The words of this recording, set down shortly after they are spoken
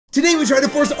Today we try to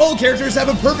force all characters to have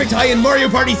a perfect high in Mario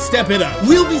Party Step It Up.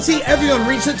 We'll be seeing everyone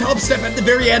reach the top step at the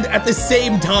very end at the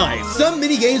same time. Some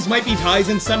minigames might be ties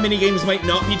and some minigames might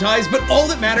not be ties, but all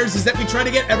that matters is that we try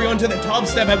to get everyone to the top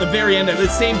step at the very end at the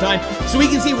same time so we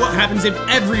can see what happens if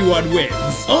everyone wins.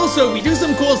 Also, we do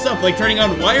some cool stuff like turning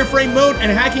on wireframe mode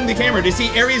and hacking the camera to see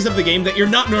areas of the game that you're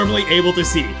not normally able to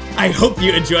see. I hope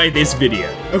you enjoy this video.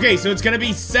 Okay, so it's gonna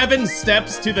be 7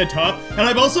 steps to the top, and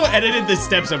I've also edited the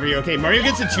steps over here. Okay, Mario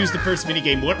gets to choose the first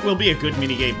minigame. What will be a good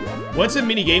minigame? What's a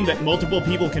minigame that multiple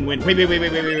people can win? Wait.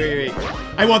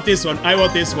 I want this one.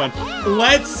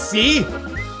 Let's see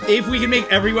if we can make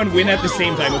everyone win at the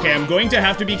same time. Okay, I'm going to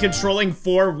have to be controlling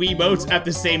 4 Wiimotes at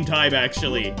the same time,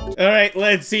 actually. Alright,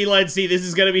 let's see. This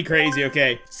is gonna be crazy,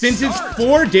 okay. Since it's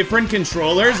 4 different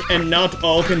controllers and not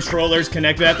all controllers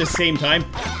connected at the same time,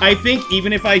 I think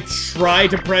even if I try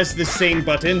to press the same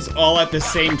buttons all at the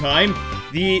same time,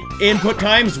 the input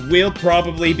times will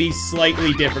probably be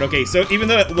slightly different. Okay, so even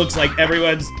though it looks like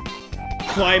everyone's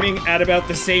climbing at about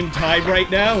the same time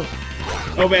right now,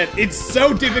 oh man, it's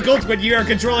so difficult when you are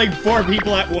controlling 4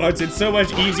 people at once. It's so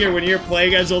much easier when you're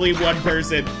playing as only 1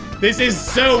 person. This is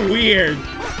so weird.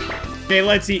 Okay,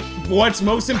 let's see. What's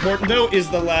most important though is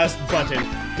the last button.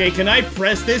 Okay, can I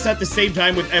press this at the same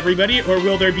time with everybody, or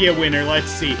will there be a winner? Let's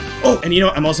see. Oh, and you know,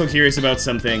 I'm also curious about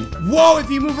something. Whoa, if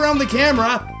you move around the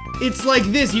camera, it's like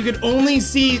this. You can only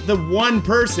see the one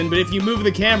person, but if you move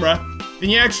the camera, then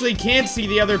you actually can't see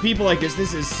the other people like this.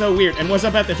 This is so weird. And what's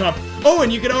up at the top? Oh,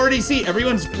 and you can already see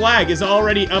everyone's flag is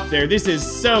already up there. This is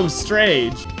so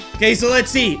strange. Okay, so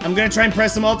let's see. I'm gonna try and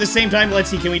press them all at the same time.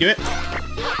 Let's see, can we do it?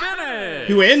 Finish.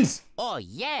 Who wins? Oh,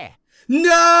 yeah.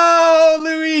 No,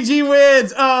 Luigi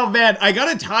wins. Oh man, I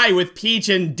got a tie with Peach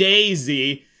and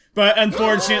Daisy, but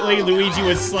unfortunately, Luigi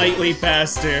was slightly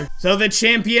faster. So the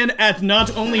champion at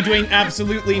not only doing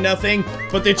absolutely nothing,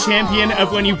 but the champion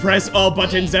of when you press all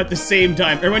buttons at the same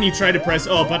time, or when you try to press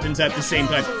all buttons at the same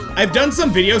time. I've done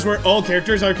some videos where all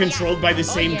characters are controlled by the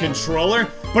same controller,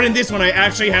 but in this one, I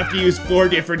actually have to use 4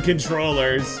 different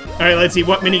controllers. All right, let's see,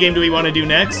 what minigame do we want to do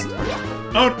next?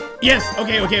 Oh, yes,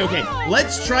 okay.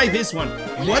 Let's try this one.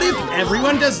 What if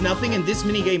everyone does nothing in this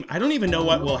minigame? I don't even know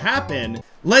what will happen.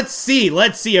 Let's see,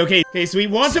 okay. Okay, so we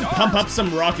want to pump up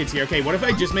some rockets here. Okay, what if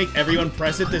I just make everyone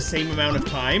press it the same amount of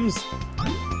times?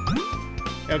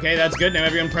 Okay, that's good. Now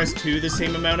everyone press 2 the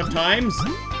same amount of times.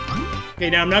 Okay,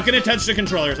 now I'm not gonna touch the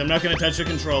controllers.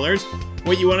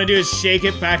 What you want to do is shake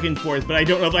it back and forth, but I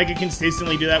don't know if I can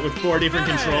consistently do that with 4 different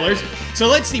controllers. So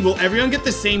let's see, will everyone get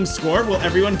the same score? Will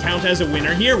everyone count as a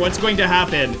winner here? What's going to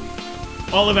happen?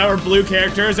 All of our blue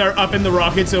characters are up in the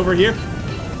rockets over here.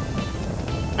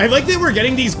 I like that we're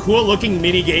getting these cool looking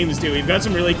mini games too. We've got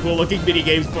some really cool looking mini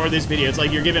games for this video. It's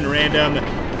like you're given random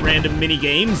mini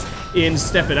games in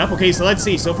Step It Up. Okay, so let's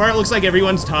see. So far it looks like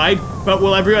everyone's tied, but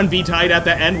will everyone be tied at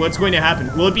the end? What's going to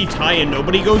happen? Will it be tie and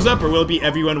nobody goes up, or will it be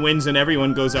everyone wins and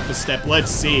everyone goes up a step?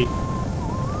 Let's see.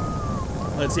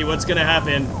 Let's see what's gonna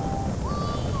happen.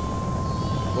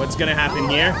 What's gonna happen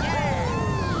here?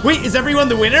 Wait, is everyone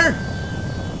the winner?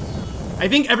 I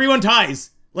think everyone ties.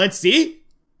 Let's see.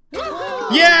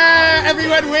 Yeah,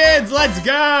 everyone wins. Let's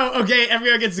go. Okay,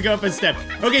 everyone gets to go up a step.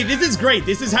 Okay, this is great.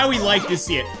 This is how we like to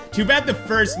see it. Too bad the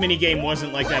first minigame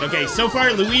wasn't like that. Okay, so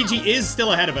far Luigi is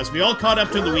still ahead of us. We all caught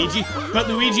up to Luigi, but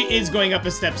Luigi is going up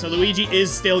a step, so Luigi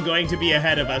is still going to be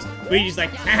ahead of us. Luigi's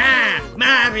like, haha,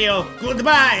 Mario,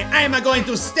 goodbye. I'm going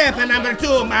to step number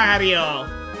 2, Mario.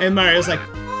 And Mario's like,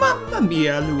 Mamma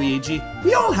mia, Luigi.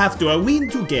 We all have to win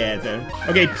together.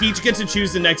 Okay, Peach gets to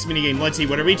choose the next minigame. Let's see,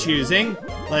 what are we choosing?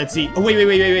 Let's see. Oh,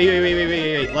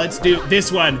 wait. Let's do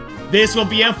this one. This will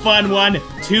be a fun one.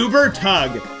 Tuber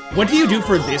Tug. What do you do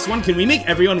for this one? Can we make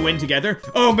everyone win together?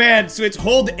 Oh man, so it's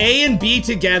hold A and B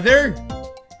together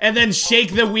and then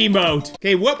shake the Wiimote.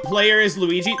 Okay, what player is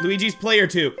Luigi? Luigi's player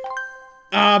 2.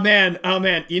 Oh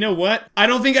man, you know what? I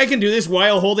don't think I can do this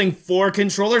while holding 4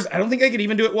 controllers. I don't think I could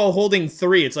even do it while holding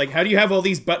 3. It's like, how do you have all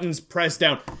these buttons pressed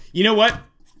down? You know what?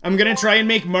 I'm gonna try and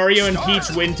make Mario and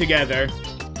Peach win together.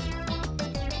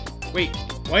 Wait,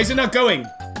 why is it not going?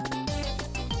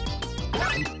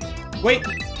 Wait,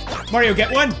 Mario,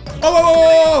 get one?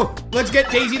 Oh, let's get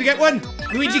Daisy to get one.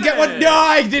 Luigi, get one. No,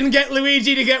 I didn't get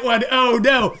Luigi to get one. Oh,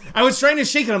 no. I was trying to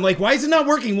shake it. I'm like, why is it not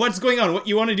working? What's going on? What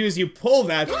you want to do is you pull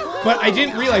that, but I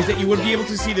didn't realize that you would be able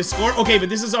to see the score. Okay, but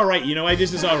this is all right. You know why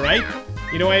this is all right?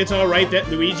 You know why it's all right that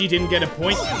Luigi didn't get a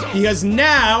point? Because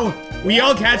now we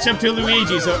all catch up to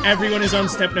Luigi, so everyone is on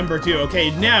step number 2.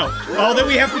 Okay, now, all that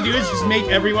we have to do is just make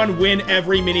everyone win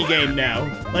every minigame now.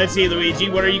 Let's see, Luigi,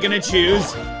 what are you gonna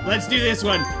choose? Let's do this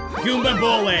one. Goomba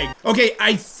Bowling. Okay,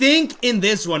 I think in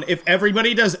this one, if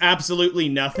everybody does absolutely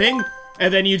nothing,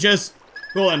 and then you just...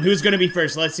 Hold on, who's gonna be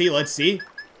first? Let's see.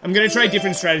 I'm gonna try a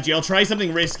different strategy. I'll try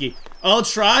something risky. I'll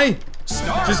try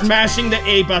just mashing the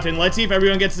A button. Let's see if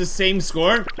everyone gets the same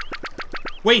score.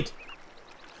 Wait.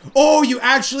 Oh, you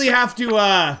actually have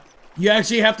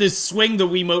to swing the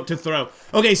Wiimote to throw.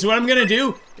 Okay, so what I'm gonna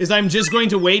do is I'm just going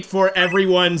to wait for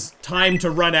everyone's time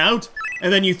to run out,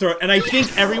 and then you throw it. And I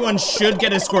think everyone should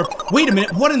get a score. Wait a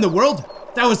minute, what in the world?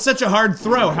 That was such a hard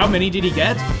throw. How many did he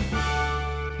get?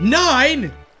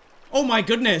 9? Oh my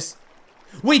goodness.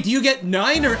 Wait, do you get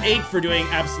 9 or 8 for doing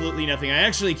absolutely nothing? I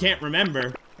actually can't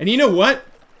remember. And you know what?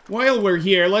 While we're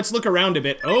here, let's look around a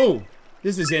bit. Oh,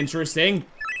 this is interesting.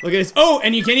 Look at this. Oh,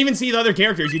 and you can't even see the other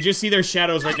characters. You just see their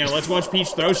shadows right now. Let's watch Peach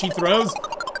throw. She throws.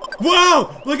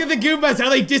 Whoa! Look at the Goombas, how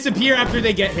they disappear after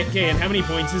they get hit. Okay, and how many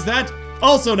points is that?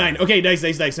 Also 9. Okay, nice.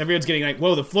 Everyone's getting 9.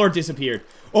 Whoa, the floor disappeared.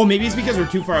 Oh, maybe it's because we're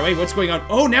too far away. What's going on?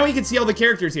 Oh, now we can see all the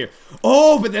characters here.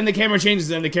 Oh, but then the camera changes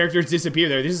and the characters disappear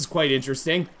there. This is quite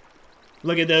interesting.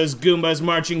 Look at those Goombas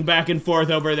marching back and forth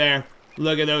over there.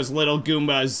 Look at those little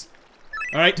Goombas.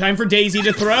 All right, time for Daisy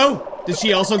to throw. Does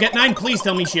she also get 9? Please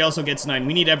tell me she also gets 9.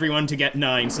 We need everyone to get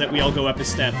 9 so that we all go up a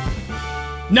step.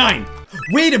 9.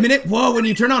 Wait a minute. Whoa, when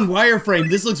you turn on wireframe,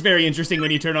 this looks very interesting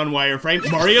when you turn on wireframe.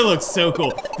 Mario looks so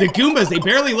cool. The Goombas, they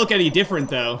barely look any different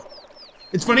though.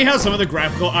 It's funny how some of the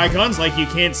graphical icons, like you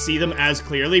can't see them as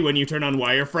clearly when you turn on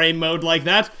wireframe mode like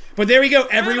that. But there we go,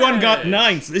 everyone got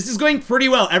 9. So this is going pretty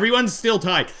well. Everyone's still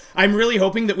tied. I'm really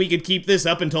hoping that we could keep this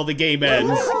up until the game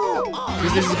ends.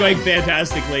 Because this is going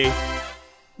fantastically.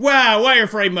 Wow,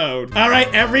 wireframe mode. All right,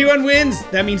 everyone wins.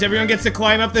 That means everyone gets to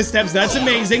climb up the steps. That's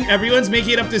amazing. Everyone's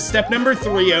making it up to step number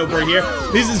 3 over here.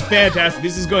 This is fantastic.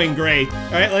 This is going great.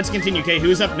 All right, let's continue. Okay,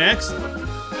 who's up next?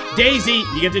 Daisy,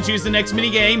 you get to choose the next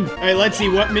minigame. All right, let's see.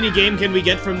 What minigame can we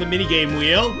get from the minigame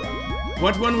wheel?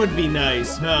 What one would be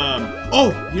nice?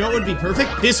 Oh, you know what would be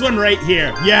perfect? This one right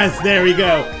here. Yes, there we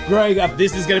go. Growing up,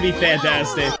 this is gonna be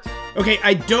fantastic. Okay,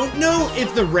 I don't know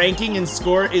if the ranking and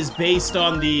score is based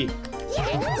on the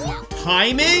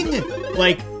timing,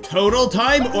 like total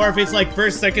time, or if it's like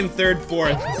first, second, third,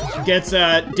 fourth gets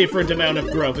a different amount of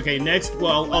growth. Okay, next,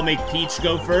 well, I'll make Peach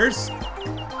go first.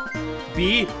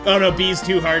 B? Oh no, B's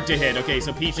too hard to hit. Okay,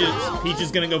 so Peach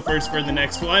is gonna go first for the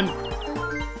next one.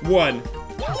 1.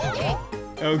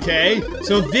 Okay,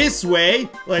 so this way,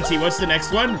 let's see, what's the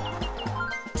next one?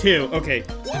 2, okay.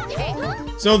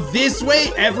 So this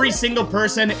way, every single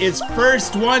person is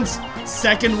first once,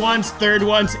 second once, third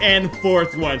once, and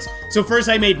fourth once. So first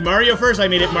I made Mario first, I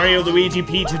made it Mario, Luigi,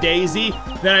 Peach, Daisy.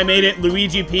 Then I made it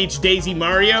Luigi, Peach, Daisy,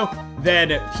 Mario. Then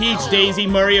Peach, Daisy,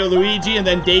 Mario, Luigi, and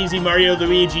then Daisy, Mario,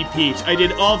 Luigi, Peach. I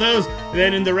did all those,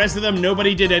 then in the rest of them,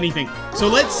 nobody did anything. So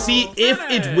let's see if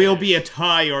it will be a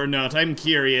tie or not. I'm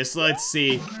curious, let's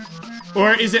see.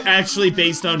 Or is it actually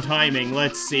based on timing?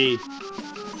 Let's see.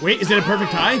 Wait, is it a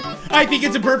perfect tie? I think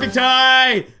it's a perfect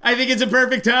tie! I think it's a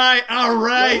perfect tie!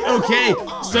 Alright, okay.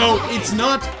 So, it's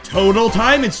not total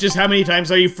time, it's just how many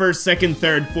times are you first, second,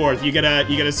 third, fourth. You get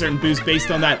a certain boost based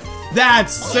on that.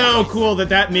 That's so cool that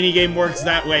that minigame works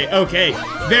that way. Okay,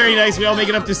 very nice. We all make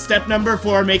it up to step number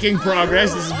 4, making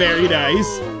progress. This is very nice.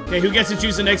 Okay, who gets to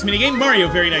choose the next minigame? Mario,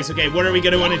 very nice. Okay, what are we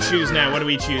gonna want to choose now? What do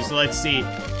we choose? Let's see.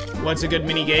 What's a good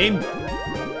minigame?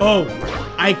 Oh,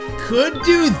 I could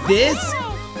do this.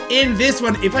 In this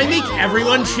one, if I make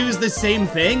everyone choose the same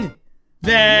thing,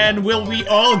 then will we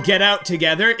all get out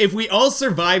together? If we all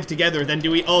survive together, then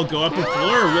do we all go up a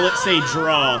floor, or will it say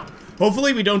draw?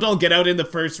 Hopefully we don't all get out in the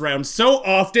first round. So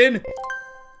often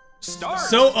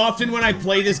when I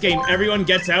play this game, everyone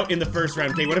gets out in the first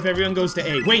round. Okay, what if everyone goes to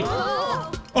A? Wait!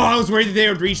 Oh, I was worried that they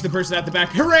would reach the person at the back.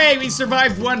 Hooray, we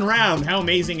survived 1 round. How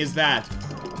amazing is that?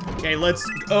 Okay, let's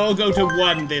all go to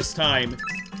 1 this time.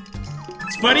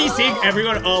 It's funny seeing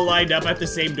everyone all lined up at the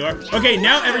same door. Okay,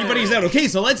 now everybody's out. Okay,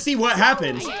 so let's see what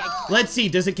happens. Let's see,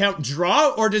 does it count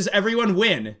draw or does everyone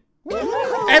win?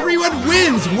 Everyone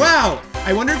wins! Wow!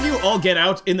 I wonder if you all get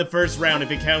out in the first round if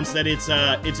it counts that it's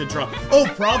a draw. Oh,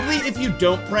 probably if you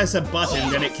don't press a button,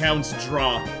 then it counts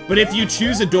draw. But if you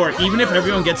choose a door, even if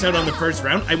everyone gets out on the first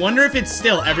round, I wonder if it's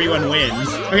still everyone wins.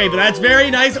 Okay, but that's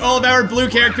very nice. All of our blue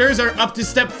characters are up to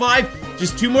step 5.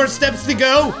 Just 2 more steps to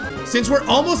go. Since we're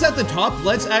almost at the top,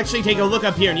 let's actually take a look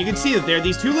up here. And you can see that there are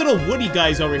these 2 little Woody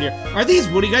guys over here. Are these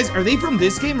Woody guys, are they from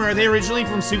this game or are they originally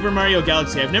from Super Mario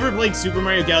Galaxy? I've never played Super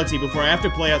Mario Galaxy before. I have to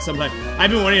play that sometime.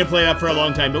 I've been wanting to play that for a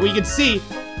long time. But we can see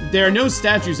there are no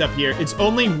statues up here. It's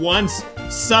only once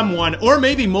someone, or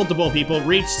maybe multiple people,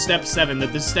 reach step 7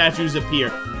 that the statues appear.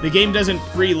 The game doesn't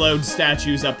preload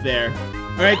statues up there.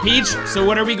 Alright, Peach, so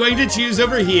what are we going to choose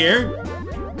over here?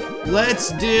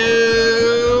 Let's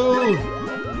do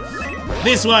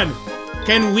this one.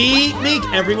 Can we make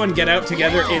everyone get out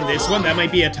together in this one? That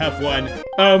might be a tough one.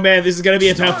 Oh man, this is gonna be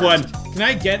a tough one. Can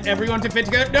I get everyone to fit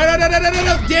together? No, no, no, no, no,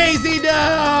 no, no, Daisy,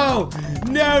 no!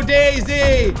 No,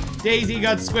 Daisy! Daisy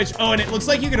got squished. Oh, and it looks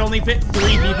like you can only fit 3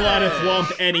 people out of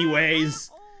Thwomp anyways.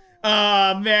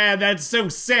 Oh man, that's so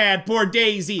sad. Poor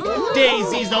Daisy.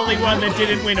 Daisy's the only one that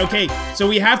didn't win. Okay, so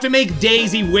we have to make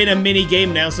Daisy win a mini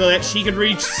game now so that she could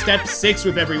reach step 6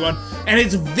 with everyone. And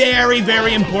it's very,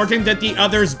 very important that the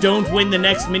others don't win the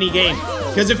next mini game.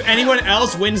 Because if anyone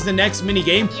else wins the next mini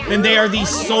game, then they are the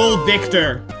sole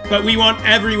victor. But we want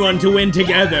everyone to win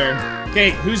together.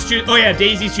 Okay, who's choosing? Oh yeah,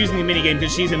 Daisy's choosing the mini game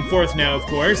because she's in 4th now, of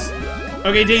course.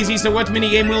 Okay, Daisy, so what mini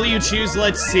game will you choose?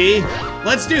 Let's see.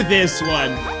 Let's do this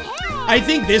one. I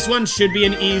think this one should be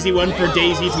an easy one for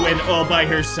Daisy to win all by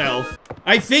herself.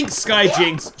 I think Sky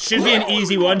Jinx should be an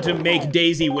easy one to make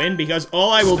Daisy win because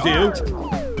all I will do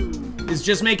is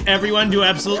just make everyone do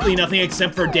absolutely nothing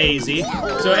except for Daisy.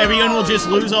 So everyone will just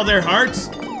lose all their hearts,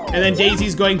 and then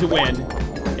Daisy's going to win.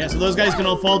 Yeah, so those guys can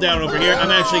all fall down over here. I'm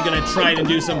actually gonna try and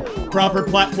do some proper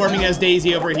platforming as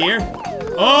Daisy over here.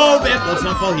 Oh, man, let's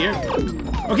not fall here.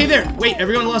 Okay, there. Wait,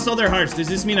 everyone lost all their hearts. Does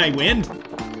this mean I win?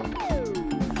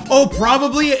 Oh,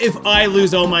 probably if I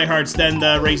lose all my hearts, then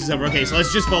the race is over. Okay, so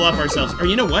let's just fall off ourselves. Or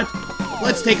you know what?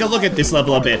 Let's take a look at this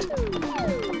level a bit.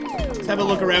 Let's have a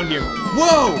look around here.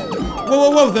 Whoa! Whoa,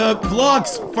 whoa, whoa, the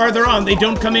blocks farther on, they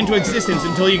don't come into existence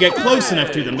until you get close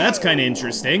enough to them. That's kind of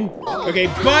interesting. Okay,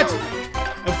 but,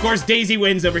 of course, Daisy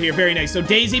wins over here. Very nice. So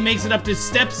Daisy makes it up to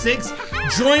step 6,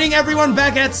 joining everyone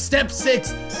back at step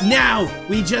 6. Now,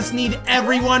 we just need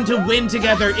everyone to win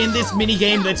together in this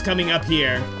minigame that's coming up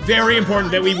here. Very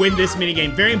important that we win this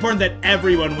minigame. Very important that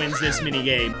everyone wins this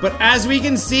minigame. But as we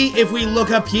can see, if we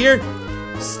look up here,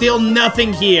 still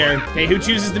nothing here. Okay, who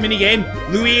chooses the minigame?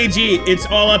 Luigi, it's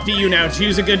all up to you now.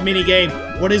 Choose a good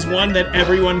minigame. What is one that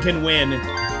everyone can win?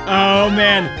 Oh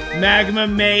man, Magma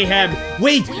Mayhem.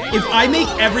 Wait, if I make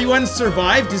everyone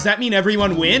survive, does that mean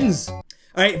everyone wins?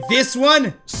 Alright, this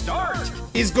one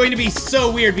is going to be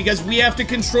so weird because we have to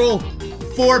control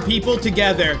 4 people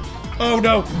together. Oh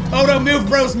no, move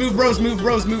bros, move bros, move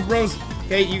bros, move bros.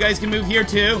 Okay, you guys can move here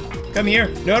too. Come here.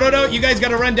 No, no, no, you guys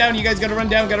gotta run down, you guys gotta run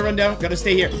down, gotta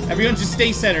stay here. Everyone just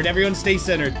stay centered, everyone stay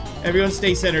centered. Everyone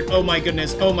stay centered. Oh my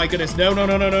goodness, no, no,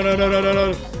 no, no, no, no, no, no, no,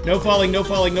 no, no. No falling, no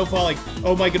falling, no falling.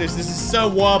 Oh my goodness, this is so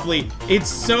wobbly. It's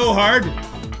so hard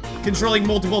controlling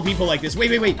multiple people like this.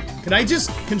 Wait, wait, wait. Can I just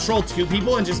control 2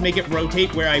 people and just make it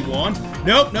rotate where I want?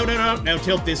 Nope, no, no, no. Now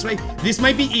tilt this way. This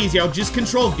might be easy. I'll just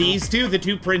control these 2, the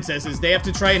 2 princesses. They have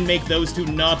to try and make those 2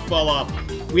 not fall off.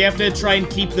 We have to try and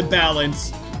keep the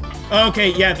balance.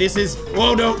 Okay, yeah, this is...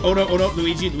 Oh no, oh no, oh no.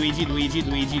 Luigi, Luigi, Luigi,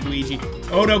 Luigi, Luigi.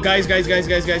 Oh no, guys, guys, guys,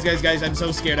 guys, guys, guys, guys. I'm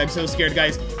so scared,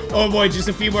 guys. Oh boy, just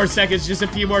a few more seconds, just a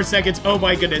few more seconds. Oh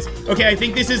my goodness. Okay, I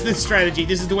think this is the strategy.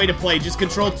 This is the way to play. Just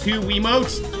control 2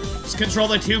 Wiimotes. Just control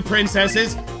the 2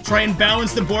 princesses. Try and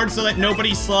balance the board so that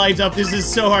nobody slides up. This is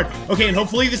so hard. Okay, and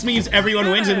hopefully this means everyone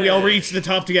wins and we all reach the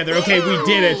top together. Okay, we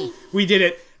did it. We did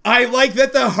it. I like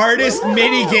that the hardest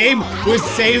mini game was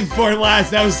saved for last.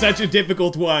 That was such a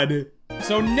difficult one.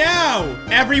 So now,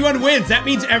 everyone wins. That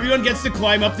means everyone gets to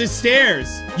climb up the stairs.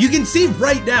 You can see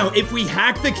right now, if we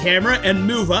hack the camera and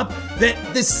move up,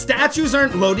 that the statues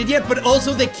aren't loaded yet, but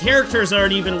also the characters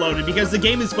aren't even loaded because the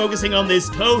game is focusing on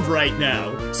this toad right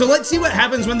now. So let's see what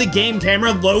happens when the game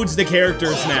camera loads the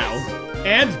characters now.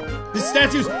 And the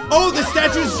statues, oh, the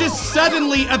statues just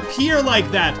suddenly appear like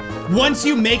that. Once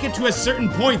you make it to a certain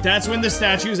point, that's when the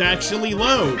statues actually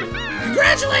load.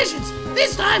 Congratulations!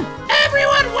 This time,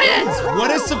 everyone wins! What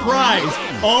a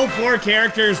surprise! All 4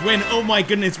 characters win. Oh my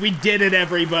goodness, we did it,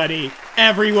 everybody.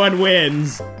 Everyone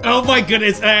wins. Oh my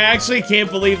goodness, I actually can't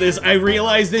believe this. I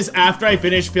realized this after I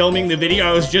finished filming the video.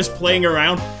 I was just playing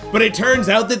around, but it turns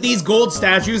out that these gold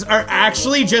statues are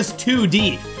actually just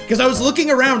 2D. Because I was looking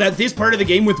around at this part of the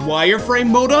game with wireframe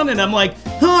mode on, and I'm like,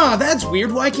 huh, that's weird,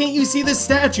 why can't you see the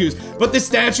statues? But the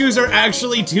statues are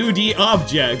actually 2D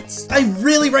objects. I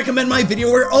really recommend my video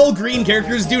where all green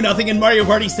characters do nothing in Mario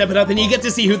Party Step It Up, and you get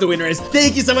to see who the winner is.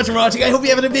 Thank you so much for watching, I hope you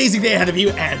have an amazing day ahead of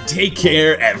you, and take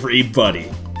care, everybody.